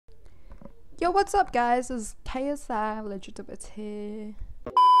Yo, what's up guys? This is KSI Legitimate.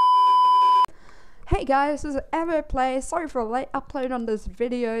 Hey guys, this is Everplay. Sorry for a late upload on those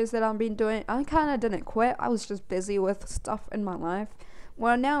videos that I've been doing. I kinda didn't quit, I was just busy with stuff in my life.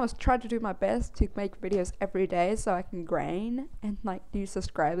 Well, now I try to do my best to make videos every day so I can gain and like do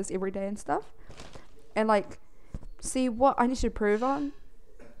subscribers every day and stuff. And like see what I need to improve on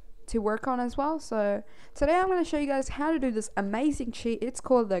to work on as well. So today I'm going to show you guys how to do this amazing cheat. It's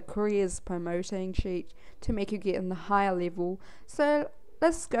called the Careers promoting cheat to make you get in the higher level. So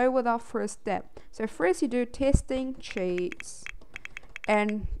let's go with our first step. So first you do testing cheats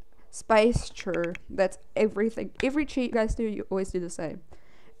and space true. That's everything. Every cheat you guys do, you always do the same.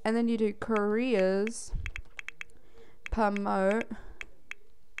 And then you do Careers promote.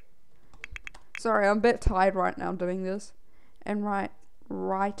 Sorry, I'm a bit tired right now doing this. And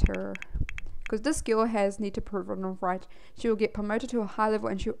writer, because this girl need to prove on a write. She will get promoted to a high level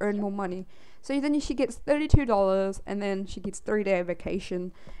and she'll earn more money. So then she gets $32 and then she gets 3-day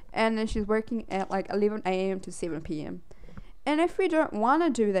vacation, and then she's working at like 11 a.m. to 7 p.m. And if you don't want to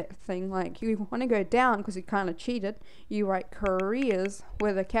do that thing, like you want to go down because you kind of cheated, you write careers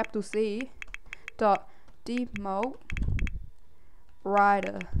with a capital C .demote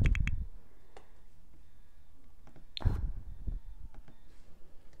writer.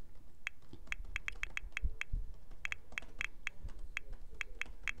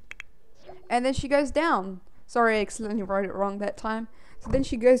 And then she goes down. Sorry, I accidentally wrote it wrong that time. So then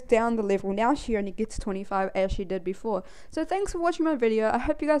she goes down the level. Now she only gets 25 as she did before. So thanks for watching my video. I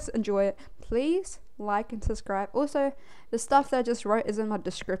hope you guys enjoy it. Please like and subscribe. Also, the stuff that I just wrote is in my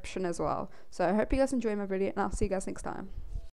description as well. So I hope you guys enjoy my video, and I'll see you guys next time.